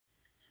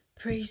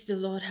Praise the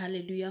Lord,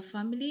 hallelujah,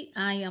 family.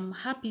 I am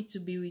happy to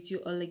be with you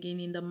all again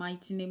in the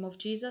mighty name of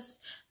Jesus.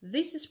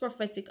 This is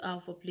Prophetic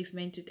Hour of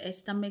Upliftment with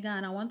Esther Mega,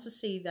 and I want to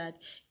say that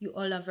you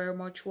all are very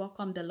much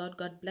welcome. The Lord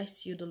God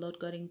bless you, the Lord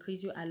God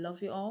increase you. I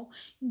love you all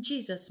in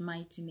Jesus'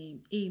 mighty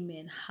name.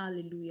 Amen.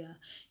 Hallelujah.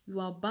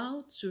 You are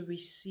about to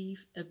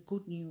receive a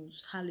good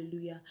news.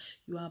 Hallelujah.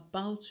 You are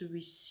about to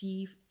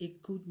receive a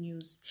good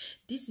news.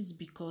 This is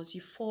because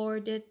you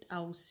forwarded, I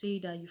will say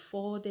that you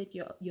forwarded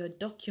your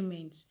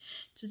documents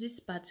to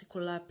this particular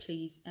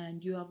place,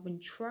 and you have been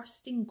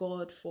trusting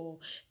God for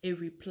a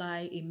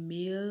reply, a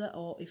mail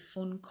or a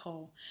phone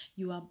call.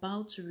 You are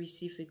about to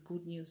receive a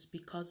good news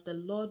because the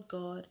Lord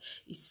God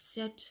is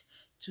set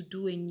to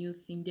do a new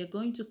thing. They're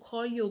going to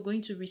call you. You're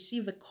going to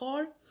receive a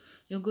call.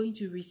 You're going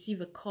to receive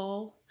a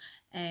call,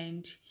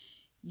 and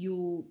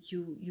you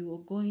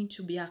are going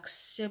to be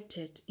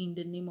accepted in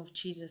the name of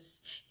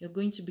Jesus. You're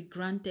going to be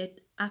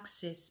granted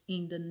access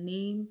in the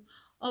name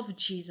of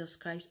Jesus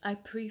Christ. I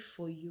pray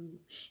for you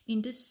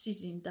in this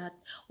season that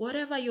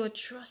whatever you're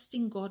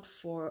trusting God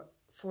for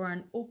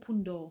an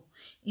open door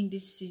in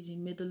this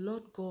season, may the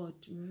Lord God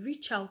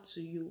reach out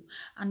to you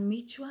and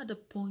meet you at the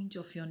point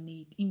of your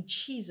need in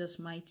Jesus'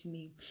 mighty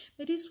name.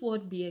 May this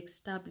word be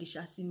established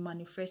as it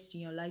manifests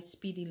in your life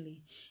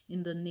speedily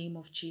in the name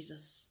of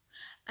Jesus.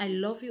 I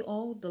love you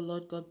all. The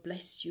Lord God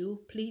bless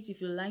you. Please,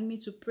 if you'd like me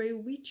to pray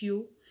with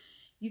you,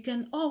 you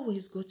can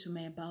always go to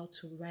my about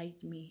to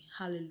write me.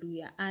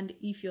 Hallelujah. And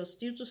if you're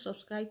still to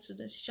subscribe to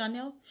this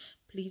channel,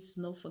 please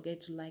don't forget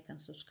to like and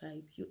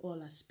subscribe. You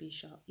all are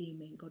special.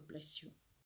 Amen. God bless you.